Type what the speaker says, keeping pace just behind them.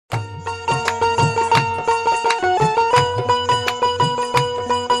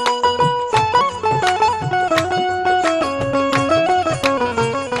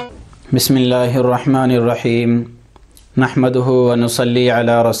بسم اللہ الرحمن الرحیم نحمده ونصلی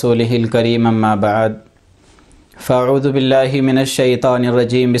علی رسوله الکریم اما بعد فاعوذ باللہ من الشیطان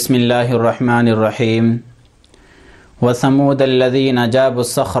الرجیم بسم اللہ الرحمن الرحیم وثمود الذین جابوا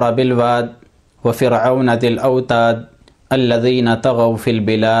الصخر بالواد وفرعون ذی الاوتاد الذین طغوا فی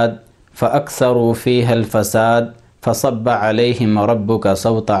البلاد فاکثروا فیها الفساد فصب علیہم ربک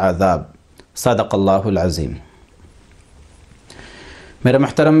صوت عذاب صدق اللہ العظیم۔ میرے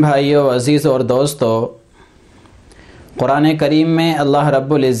محترم بھائیو، عزیز اور دوستو، قرآن کریم میں اللہ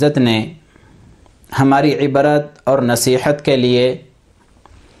رب العزت نے ہماری عبرت اور نصیحت کے لیے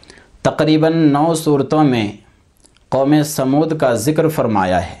تقریباً 9 صورتوں میں قوم سمود کا ذکر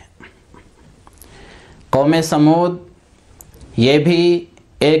فرمایا ہے۔ قوم سمود یہ بھی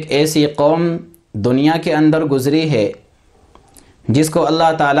ایک ایسی قوم دنیا کے اندر گزری ہے جس کو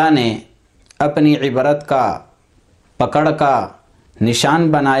اللہ تعالیٰ نے اپنی عبرت کا، پکڑ کا نشان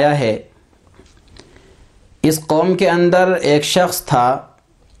بنایا ہے۔ اس قوم کے اندر ایک شخص تھا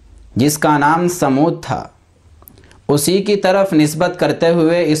جس کا نام سمود تھا، اسی کی طرف نسبت کرتے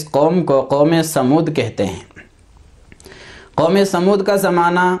ہوئے اس قوم کو قوم سمود کہتے ہیں۔ قوم سمود کا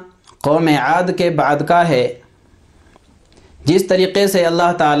زمانہ قوم عاد کے بعد کا ہے۔ جس طریقے سے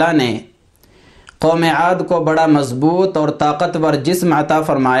اللہ تعالیٰ نے قوم عاد کو بڑا مضبوط اور طاقتور جسم عطا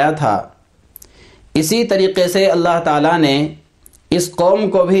فرمایا تھا، اسی طریقے سے اللہ تعالیٰ نے اس قوم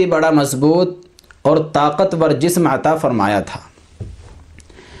کو بھی بڑا مضبوط اور طاقتور جسم عطا فرمایا تھا۔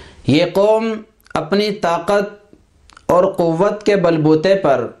 یہ قوم اپنی طاقت اور قوت کے بلبوتے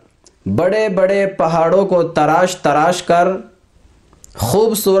پر بڑے بڑے پہاڑوں کو تراش تراش کر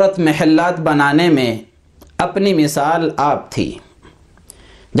خوبصورت محلات بنانے میں اپنی مثال آپ تھی۔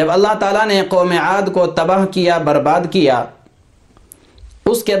 جب اللہ تعالیٰ نے قوم عاد کو تباہ کیا، برباد کیا،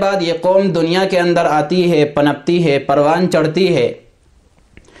 اس کے بعد یہ قوم دنیا کے اندر آتی ہے، پنپتی ہے، پروان چڑھتی ہے۔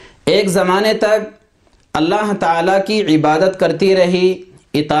 ایک زمانے تک اللہ تعالیٰ کی عبادت کرتی رہی،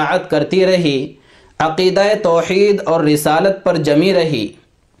 اطاعت کرتی رہی، عقیدہ توحید اور رسالت پر جمی رہی،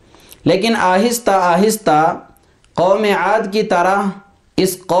 لیکن آہستہ آہستہ قوم عاد کی طرح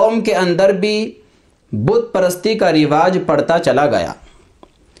اس قوم کے اندر بھی بت پرستی کا رواج پڑتا چلا گیا،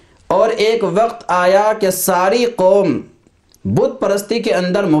 اور ایک وقت آیا کہ ساری قوم بت پرستی کے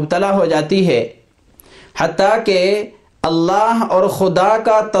اندر مبتلا ہو جاتی ہے، حتیٰ کہ اللہ اور خدا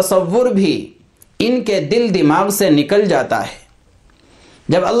کا تصور بھی ان کے دل دماغ سے نکل جاتا ہے۔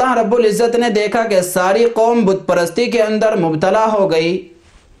 جب اللہ رب العزت نے دیکھا کہ ساری قوم بت پرستی کے اندر مبتلا ہو گئی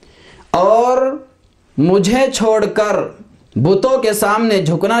اور مجھے چھوڑ کر بتوں کے سامنے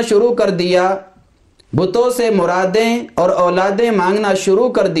جھکنا شروع کر دیا، بتوں سے مرادیں اور اولادیں مانگنا شروع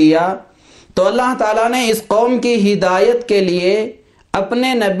کر دیا، تو اللہ تعالیٰ نے اس قوم کی ہدایت کے لیے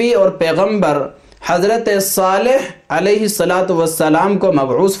اپنے نبی اور پیغمبر حضرت صالح علیہ السلام کو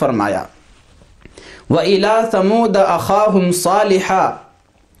مبعوث فرمایا۔ وَإِلَىٰ ثَمُودَ أَخَاهُمْ صَالِحًا،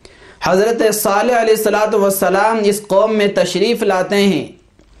 حضرت صالح علیہ السلام اس قوم میں تشریف لاتے ہیں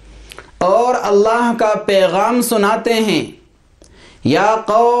اور اللہ کا پیغام سناتے ہیں۔ یا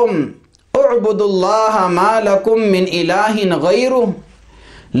قوم اعبدوا اللہ ما لکم من الہ غیرہ،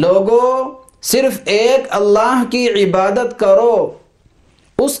 لوگو صرف ایک اللہ کی عبادت کرو،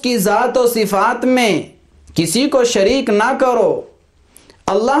 اس کی ذات و صفات میں کسی کو شریک نہ کرو۔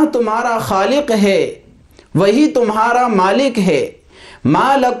 اللہ تمہارا خالق ہے، وہی تمہارا مالک ہے۔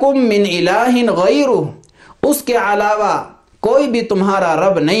 ما لکم من الہ غیرہ، اس کے علاوہ کوئی بھی تمہارا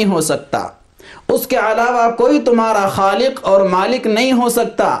رب نہیں ہو سکتا، اس کے علاوہ کوئی تمہارا خالق اور مالک نہیں ہو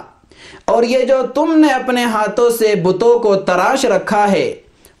سکتا۔ اور یہ جو تم نے اپنے ہاتھوں سے بتوں کو تراش رکھا ہے،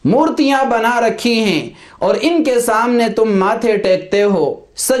 مورتیاں بنا رکھی ہیں، اور ان کے سامنے تم ماتھے ٹیکتے ہو،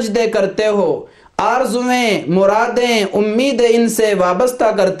 سجدے کرتے ہو، آرزویں، مرادیں، امیدیں ان سے وابستہ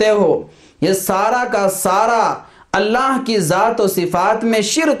کرتے ہو، یہ سارا کا سارا اللہ کی ذات و صفات میں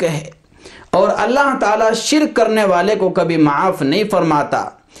شرک ہے، اور اللہ تعالیٰ شرک کرنے والے کو کبھی معاف نہیں فرماتا۔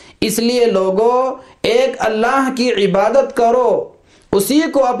 اس لیے لوگوں، ایک اللہ کی عبادت کرو، اسی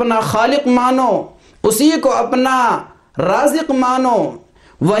کو اپنا خالق مانو، اسی کو اپنا رازق مانو،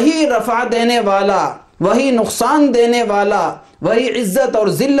 وہی رفع دینے والا، وہی نقصان دینے والا، وہی عزت اور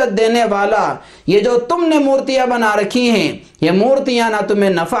ذلت دینے والا۔ یہ جو تم نے مورتیاں بنا رکھی ہیں، یہ مورتیاں نہ تمہیں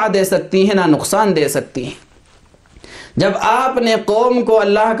نفع دے سکتی ہیں نہ نقصان دے سکتی ہیں۔ جب آپ نے قوم کو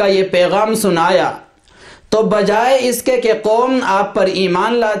اللہ کا یہ پیغام سنایا تو بجائے اس کے کہ قوم آپ پر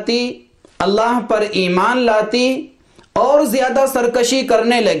ایمان لاتی، اللہ پر ایمان لاتی، اور زیادہ سرکشی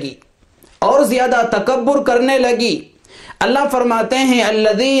کرنے لگی اور زیادہ تکبر کرنے لگی۔ اللہ فرماتے ہیں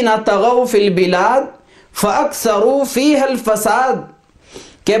الذین طغوا فی البلاد فاکثروا فیہا الفساد،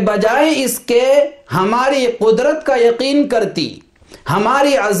 کہ بجائے اس کے ہماری قدرت کا یقین کرتی،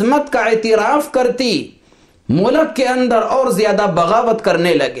 ہماری عظمت کا اعتراف کرتی، ملک کے اندر اور زیادہ بغاوت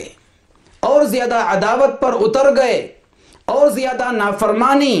کرنے لگے، اور زیادہ عداوت پر اتر گئے، اور زیادہ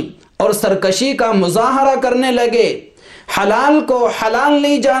نافرمانی اور سرکشی کا مظاہرہ کرنے لگے۔ حلال کو حلال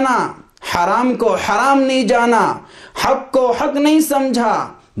نہیں جانا، حرام کو حرام نہیں جانا، حق کو حق نہیں سمجھا،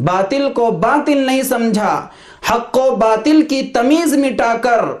 باطل کو باطل نہیں سمجھا، حق و باطل کی تمیز مٹا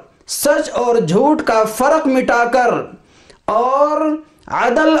کر، سچ اور جھوٹ کا فرق مٹا کر، اور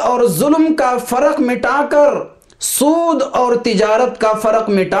عدل اور ظلم کا فرق مٹا کر، سود اور تجارت کا فرق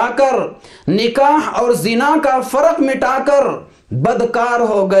مٹا کر، نکاح اور زنا کا فرق مٹا کر بدکار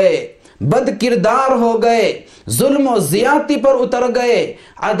ہو گئے، بد کردار ہو گئے، ظلم و زیادتی پر اتر گئے،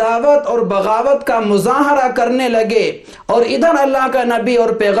 عداوت اور بغاوت کا مظاہرہ کرنے لگے۔ اور ادھر اللہ کا نبی اور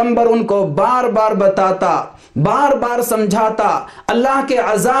پیغمبر ان کو بار بار بتاتا، بار بار سمجھاتا، اللہ کے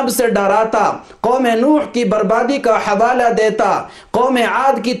عذاب سے ڈراتا، قوم نوح کی بربادی کا حوالہ دیتا، قوم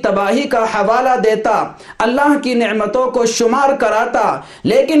عاد کی تباہی کا حوالہ دیتا، اللہ کی نعمتوں کو شمار کراتا،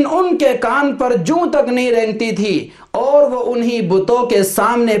 لیکن ان کے کان پر جوں تک نہیں رینگتی تھی، اور وہ انہی بتوں کے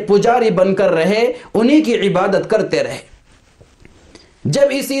سامنے پجاری بن کر رہے، انہی کی عبادت کرتے رہے۔ جب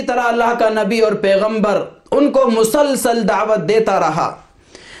اسی طرح اللہ کا نبی اور پیغمبر ان کو مسلسل دعوت دیتا رہا،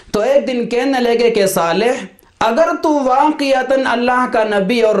 تو ایک دن کہنے لگے کہ صالح، اگر تو واقعتاً اللہ کا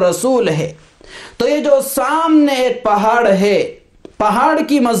نبی اور رسول ہے تو یہ جو سامنے ایک پہاڑ ہے، پہاڑ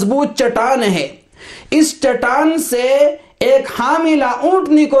کی مضبوط چٹان ہے، اس چٹان سے ایک حاملہ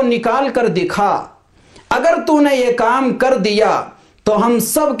اونٹنی کو نکال کر دکھا۔ اگر تو نے یہ کام کر دیا تو ہم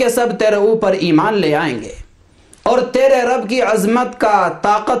سب کے سب تیرے اوپر ایمان لے آئیں گے، اور تیرے رب کی عظمت کا،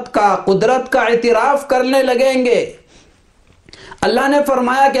 طاقت کا، قدرت کا اعتراف کرنے لگیں گے۔ اللہ نے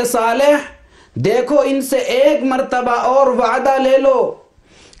فرمایا کہ صالح دیکھو، ان سے ایک مرتبہ اور وعدہ لے لو،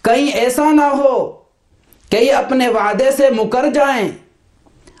 کہیں ایسا نہ ہو کہ یہ اپنے وعدے سے مکر جائیں،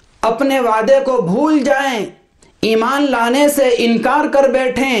 اپنے وعدے کو بھول جائیں، ایمان لانے سے انکار کر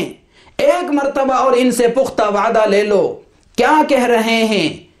بیٹھیں۔ ایک مرتبہ اور ان سے پختہ وعدہ لے لو، کیا کہہ رہے ہیں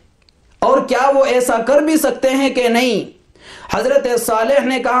اور کیا وہ ایسا کر بھی سکتے ہیں کہ نہیں؟ حضرت صالح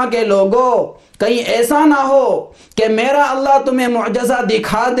نے کہا کہ لوگو، کہیں ایسا نہ ہو کہ میرا اللہ تمہیں معجزہ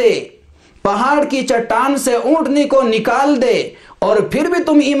دکھا دے، پہاڑ کی چٹان سے اونٹنی کو نکال دے، اور پھر بھی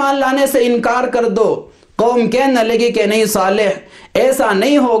تم ایمان لانے سے انکار کر دو۔ قوم کہنے لگی کہ نہیں صالح، ایسا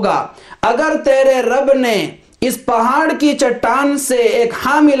نہیں ہوگا۔ اگر تیرے رب نے اس پہاڑ کی چٹان سے ایک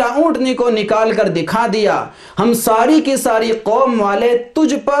حاملہ اونٹنی کو نکال کر دکھا دیا، ہم ساری کی ساری قوم والے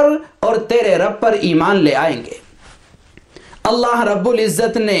تجھ پر اور تیرے رب پر ایمان لے آئیں گے۔ اللہ رب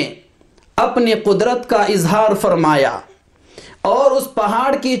العزت نے اپنی قدرت کا اظہار فرمایا، اور اس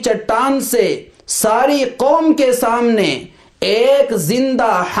پہاڑ کی چٹان سے ساری قوم کے سامنے ایک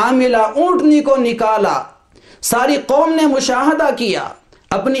زندہ حاملہ اونٹنی کو نکالا۔ ساری قوم نے مشاہدہ کیا،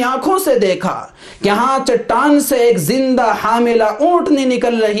 اپنی آنکھوں سے دیکھا کہ ہاں چٹان سے ایک زندہ حاملہ اونٹنی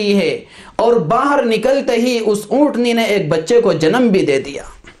نکل رہی ہے، اور باہر نکلتے ہی اس اونٹنی نے ایک بچے کو جنم بھی دے دیا۔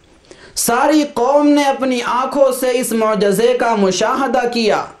 ساری قوم نے اپنی آنکھوں سے اس معجزے کا مشاہدہ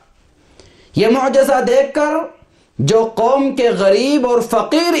کیا۔ یہ معجزہ دیکھ کر جو قوم کے غریب اور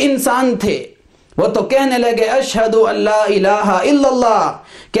فقیر انسان تھے، وہ تو کہنے لگے اشہد ان لا الہ الا اللہ،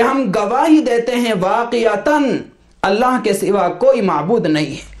 کہ ہم گواہی دیتے ہیں واقعتاً اللہ کے سوا کوئی معبود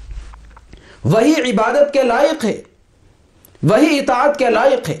نہیں ہے، وہی عبادت کے لائق ہے، وہی اطاعت کے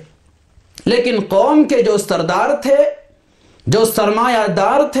لائق ہے۔ لیکن قوم کے جو سردار تھے، جو سرمایہ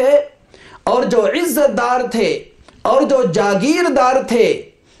دار تھے، اور جو عزت دار تھے، اور جو جاگیردار تھے،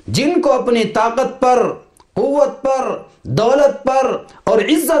 جن کو اپنی طاقت پر، قوت پر، دولت پر اور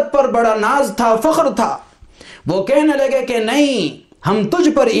عزت پر بڑا ناز تھا، فخر تھا، وہ کہنے لگے کہ نہیں، ہم تجھ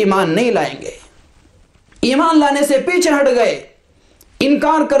پر ایمان نہیں لائیں گے۔ ایمان لانے سے پیچھے ہٹ گئے،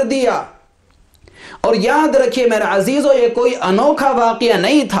 انکار کر دیا۔ اور یاد رکھیے میرے عزیزو، یہ کوئی انوکھا واقعہ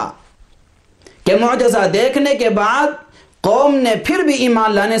نہیں تھا کہ معجزہ دیکھنے کے بعد قوم نے پھر بھی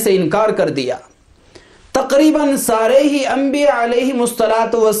ایمان لانے سے انکار کر دیا۔ تقریباً سارے ہی انبیاء علیہ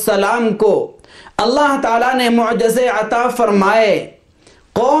السلام کو اللہ تعالیٰ نے معجزے عطا فرمائے۔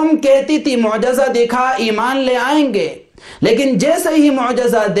 قوم کہتی تھی معجزہ دکھا، ایمان لے آئیں گے، لیکن جیسے ہی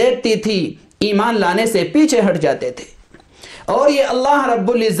معجزہ دیکھتی تھی ایمان لانے سے پیچھے ہٹ جاتے تھے۔ اور یہ اللہ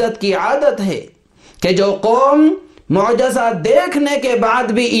رب العزت کی عادت ہے کہ جو قوم معجزہ دیکھنے کے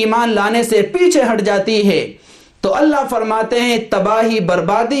بعد بھی ایمان لانے سے پیچھے ہٹ جاتی ہے، تو اللہ فرماتے ہیں تباہی،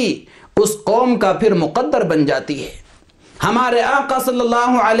 بربادی اس قوم کا پھر مقدر بن جاتی ہے۔ ہمارے آقا صلی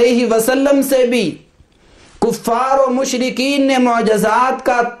اللہ علیہ وسلم سے بھی کفار و مشرکین نے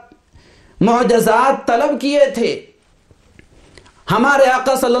معجزات طلب کیے تھے۔ ہمارے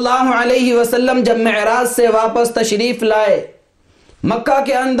آقا صلی اللہ علیہ وسلم جب معراج سے واپس تشریف لائے مکہ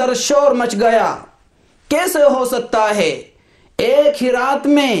کے اندر شور مچ گیا، کیسے ہو سکتا ہے ایک ہی رات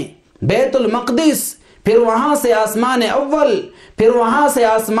میں بیت المقدس، پھر وہاں سے آسمان اول، پھر وہاں سے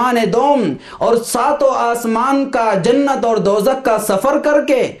آسمان دوم، اور ساتوں آسمان کا جنت اور دوزخ کا سفر کر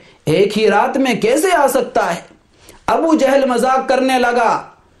کے ایک ہی رات میں کیسے آ سکتا ہے؟ ابو جہل مذاق کرنے لگا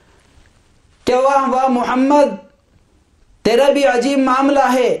کہ واہ واہ محمد، تیرا بھی عجیب معاملہ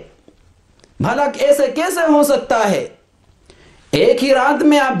ہے، بھلا ایسے کیسے ہو سکتا ہے؟ ایک ہی رات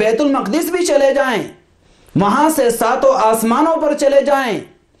میں آپ بیت المقدس بھی چلے جائیں، وہاں سے ساتوں آسمانوں پر چلے جائیں،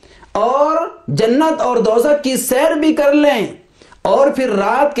 اور جنت اور دوزخ کی سیر بھی کر لیں، اور پھر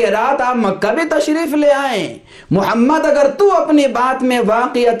رات کے رات آپ مکہ بھی تشریف لے آئیں۔ محمد، اگر تو اپنی بات میں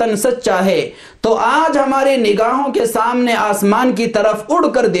واقعتاً سچا ہے تو آج ہماری نگاہوں کے سامنے آسمان کی طرف اڑ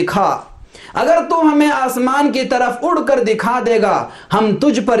کر دکھا۔ اگر تو ہمیں آسمان کی طرف اڑ کر دکھا دے گا ہم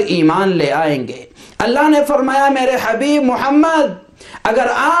تجھ پر ایمان لے آئیں گے۔ اللہ نے فرمایا میرے حبیب محمد، اگر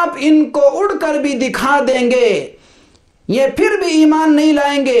آپ ان کو اڑ کر بھی دکھا دیں گے یہ پھر بھی ایمان نہیں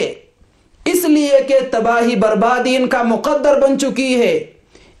لائیں گے، اس لیے کہ تباہی بربادی ان کا مقدر بن چکی ہے،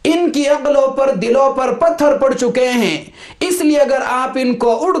 ان کی عقلوں پر دلوں پر پتھر پڑ چکے ہیں، اس لیے اگر آپ ان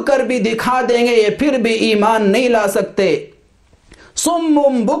کو اڑ کر بھی دکھا دیں گے یہ پھر بھی ایمان نہیں لا سکتے۔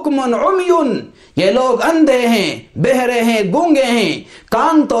 سم بکم عمی، یہ لوگ اندھے ہیں، بہرے ہیں، گونگے ہیں،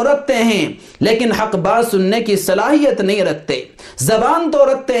 کان تو رکھتے ہیں لیکن حق بات سننے کی صلاحیت نہیں رکھتے، زبان تو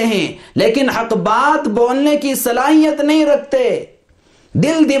رکھتے ہیں لیکن حق بات بولنے کی صلاحیت نہیں رکھتے،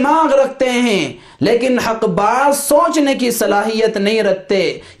 دل دماغ رکھتے ہیں لیکن حق بات سوچنے کی صلاحیت نہیں رکھتے،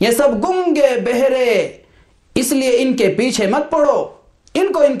 یہ سب گنگے بہرے، اس لیے ان کے پیچھے مت پڑو،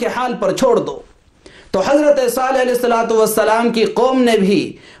 ان کو ان کے حال پر چھوڑ دو۔ تو حضرت صالح علیہ السلام کی قوم نے بھی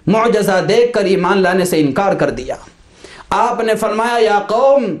معجزہ دیکھ کر ایمان لانے سے انکار کر دیا۔ آپ نے فرمایا یا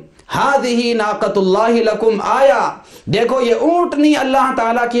قوم ہذہ ناقۃ اللہ لکم آیا، دیکھو یہ اونٹنی اللہ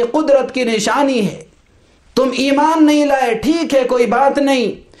تعالیٰ کی قدرت کی نشانی ہے، تم ایمان نہیں لائے ٹھیک ہے کوئی بات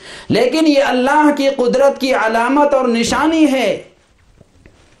نہیں، لیکن یہ اللہ کی قدرت کی علامت اور نشانی ہے،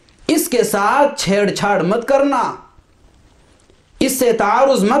 اس کے ساتھ چھیڑ چھاڑ مت کرنا، اس سے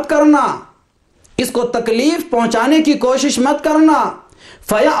تعارض مت کرنا، اس کو تکلیف پہنچانے کی کوشش مت کرنا،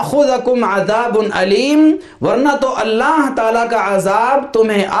 فَيَأْخُذَكُمْ عَذَابٌ عَلِيمٌ، ورنہ تو اللہ تعالیٰ کا عذاب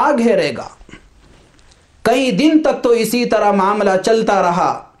تمہیں آ گھیرے گا۔ کئی دن تک تو اسی طرح معاملہ چلتا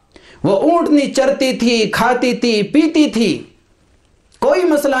رہا، وہ اونٹنی چرتی تھی، کھاتی تھی، پیتی تھی، کوئی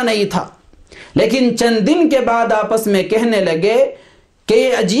مسئلہ نہیں تھا، لیکن چند دن کے بعد آپس میں کہنے لگے کہ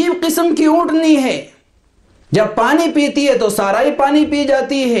یہ عجیب قسم کی اونٹنی ہے، جب پانی پیتی ہے تو سارا ہی پانی پی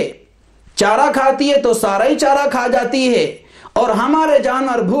جاتی ہے، چارہ کھاتی ہے تو سارا ہی چارہ کھا جاتی ہے، اور ہمارے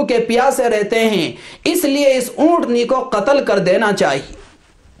جانور بھوکے پیاسے رہتے ہیں، اس لیے اس اونٹنی کو قتل کر دینا چاہیے۔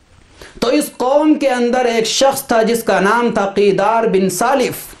 تو اس قوم کے اندر ایک شخص تھا جس کا نام تھا قیدار بن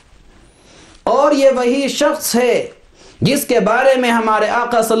سالف، اور یہ وہی شخص ہے جس کے بارے میں ہمارے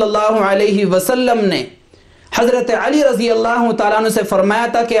آقا صلی اللہ علیہ وسلم نے حضرت علی رضی اللہ تعالیٰ عنہ سے فرمایا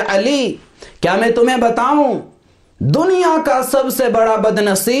تھا کہ علی، کیا میں تمہیں بتاؤں دنیا کا سب سے بڑا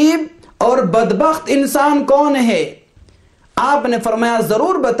بدنصیب اور بدبخت انسان کون ہے؟ آپ نے فرمایا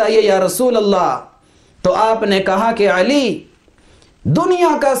ضرور بتائیے یا رسول اللہ۔ تو آپ نے کہا کہ علی، دنیا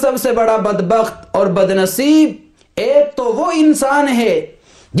کا سب سے بڑا بدبخت اور بدنصیب ایک تو وہ انسان ہے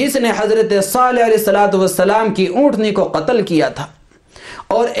جس نے حضرت صالح علیہ السلام کی اونٹنی کو قتل کیا تھا،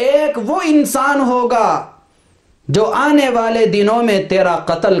 اور ایک وہ انسان ہوگا جو آنے والے دنوں میں تیرا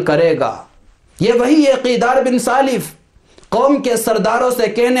قتل کرے گا۔ یہ وہی ہے قیدار بن سالف، قوم کے سرداروں سے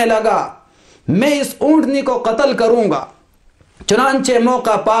کہنے لگا میں اس اونٹنی کو قتل کروں گا۔ چنانچہ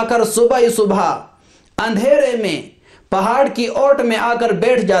موقع پا کر صبح ہی صبح اندھیرے میں پہاڑ کی اوٹ میں آ کر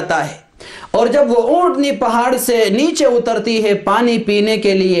بیٹھ جاتا ہے، اور جب وہ اونٹنی پہاڑ سے نیچے اترتی ہے پانی پینے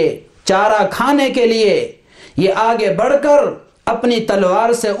کے لیے، چارہ کھانے کے لیے، یہ آگے بڑھ کر اپنی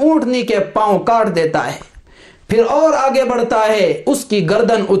تلوار سے اونٹنی کے پاؤں کاٹ دیتا ہے، پھر اور آگے بڑھتا ہے اس کی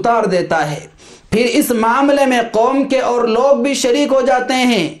گردن اتار دیتا ہے۔ پھر اس معاملے میں قوم کے اور لوگ بھی شریک ہو جاتے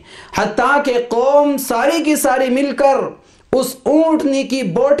ہیں، حتیٰ کہ قوم ساری کی ساری مل کر اس اونٹنی کی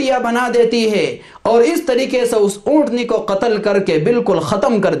بوٹیاں بنا دیتی ہے، اور اس طریقے سے اس اونٹنی کو قتل کر کے بالکل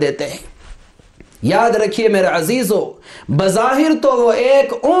ختم کر دیتے ہیں۔ یاد رکھیے میرے عزیزو، بظاہر تو وہ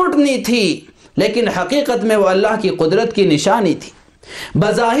ایک اونٹنی تھی لیکن حقیقت میں وہ اللہ کی قدرت کی نشانی تھی۔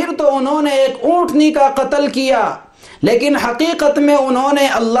 بظاہر تو انہوں نے ایک اونٹنی کا قتل کیا لیکن حقیقت میں انہوں نے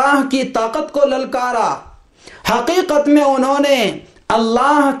اللہ کی طاقت کو للکارا، حقیقت میں انہوں نے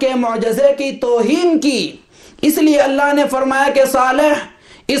اللہ کے معجزے کی توہین کی۔ اس لیے اللہ نے فرمایا کہ صالح،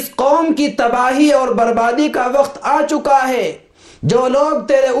 اس قوم کی تباہی اور بربادی کا وقت آ چکا ہے، جو لوگ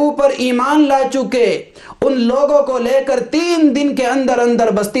تیرے اوپر ایمان لا چکے ان لوگوں کو لے کر 3 دن کے اندر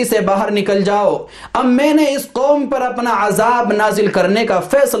اندر بستی سے باہر نکل جاؤ، اب میں نے اس قوم پر اپنا عذاب نازل کرنے کا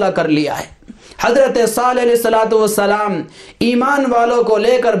فیصلہ کر لیا ہے۔ حضرت صالح علیہ السلام ایمان والوں کو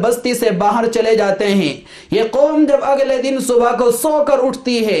لے کر بستی سے باہر چلے جاتے ہیں۔ یہ قوم جب اگلے دن صبح کو سو کر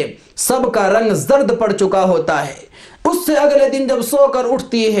اٹھتی ہے سب کا رنگ زرد پڑ چکا ہوتا ہے، اس سے اگلے دن جب سو کر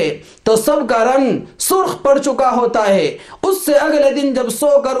اٹھتی ہے تو سب کا رنگ سرخ پڑ چکا ہوتا ہے، اس سے اگلے دن جب سو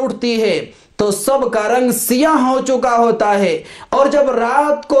کر اٹھتی ہے تو سب کا رنگ سیاہ ہو چکا ہوتا ہے، اور جب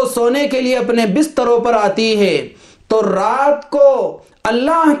رات کو سونے کے لیے اپنے بستروں پر آتی ہے تو رات کو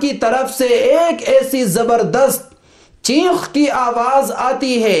اللہ کی طرف سے ایک ایسی زبردست چیخ کی آواز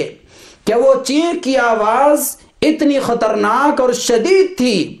آتی ہے کہ وہ چیخ کی آواز اتنی خطرناک اور شدید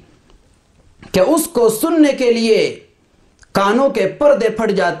تھی کہ اس کو سننے کے لیے کانوں کے پردے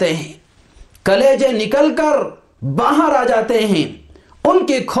پھٹ جاتے ہیں، کلیجے نکل کر باہر آ جاتے ہیں، ان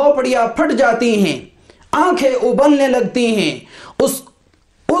کی کھوپڑیاں پھٹ جاتی ہیں، آنکھیں ابلنے لگتی ہیں۔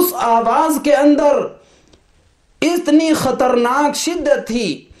 اس آواز کے اندر اتنی خطرناک شدت تھی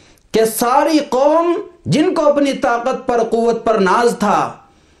کہ ساری قوم جن کو اپنی طاقت پر قوت پر ناز تھا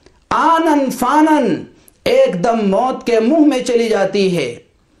آنن فانن ایک دم موت کے منہ میں چلی جاتی ہے،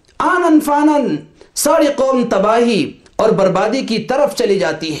 آنن فانن ساری قوم تباہی اور بربادی کی طرف چلی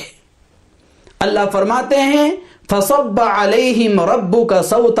جاتی ہے۔ اللہ فرماتے ہیں فصب علیہم ربک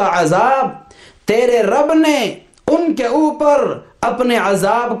صوت عذاب، تیرے رب نے ان کے اوپر اپنے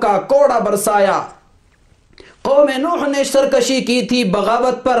عذاب کا کوڑا برسایا۔ قوم نوح نے سرکشی کی تھی،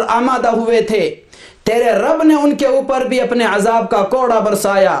 بغاوت پر آمادہ ہوئے تھے، تیرے رب نے ان کے اوپر بھی اپنے عذاب کا کوڑا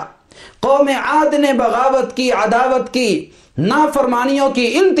برسایا۔ قوم عاد نے بغاوت کی، عداوت کی، نافرمانیوں کی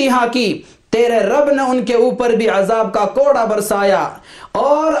انتہا کی، تیرے رب نے ان کے اوپر بھی عذاب کا کوڑا برسایا۔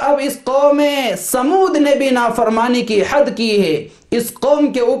 اور اب اس قوم سمود نے بھی نافرمانی کی حد کی ہے، اس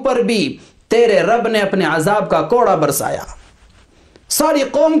قوم کے اوپر بھی تیرے رب نے اپنے عذاب کا کوڑا برسایا۔ ساری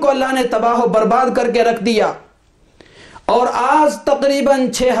قوم کو اللہ نے تباہ و برباد کر کے رکھ دیا، اور آج تقریباً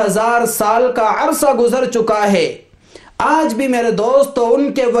 6000 سال کا عرصہ گزر چکا ہے۔ آج بھی میرے دوستو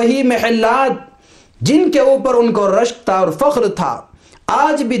ان کے وہی محلات جن کے اوپر ان کو رشک تھا اور فخر تھا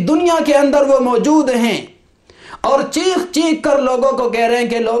آج بھی دنیا کے اندر وہ موجود ہیں، اور چیخ چیخ کر لوگوں کو کہہ رہے ہیں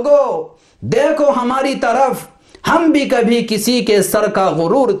کہ لوگوں دیکھو ہماری طرف، ہم بھی کبھی کسی کے سر کا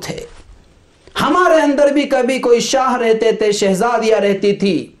غرور تھے، ہمارے اندر بھی کبھی کوئی شاہ رہتے تھے، شہزادیاں رہتی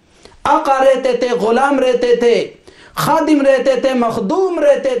تھی، آقا رہتے تھے، غلام رہتے تھے، خادم رہتے تھے، مخدوم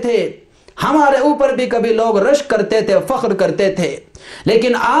رہتے تھے، ہمارے اوپر بھی کبھی لوگ رشک کرتے تھے، فخر کرتے تھے۔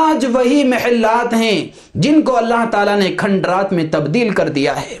 لیکن آج وہی محلات ہیں جن کو اللہ تعالیٰ نے کھنڈرات میں تبدیل کر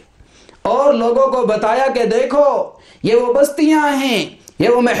دیا ہے، اور لوگوں کو بتایا کہ دیکھو یہ وہ بستیاں ہیں، یہ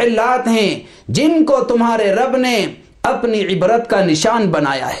وہ محلات ہیں جن کو تمہارے رب نے اپنی عبرت کا نشان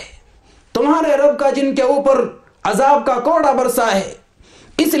بنایا ہے، تمہارے رب کا جن کے اوپر عذاب کا کوڑا برسا ہے۔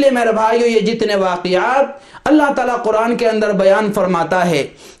 اس لیے میرے بھائیو یہ جتنے واقعات اللہ تعالیٰ قرآن کے اندر بیان فرماتا ہے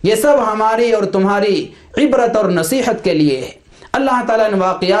یہ سب ہماری اور تمہاری عبرت اور نصیحت کے لیے ہے۔ اللہ تعالیٰ ان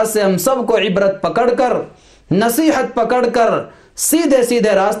واقعات سے ہم سب کو عبرت پکڑ کر، نصیحت پکڑ کر سیدھے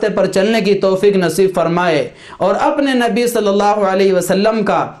سیدھے راستے پر چلنے کی توفیق نصیب فرمائے، اور اپنے نبی صلی اللہ علیہ وسلم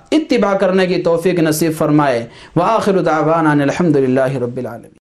کا اتباع کرنے کی توفیق نصیب فرمائے۔ وآخر دعوانا الحمدللہ رب العالمین۔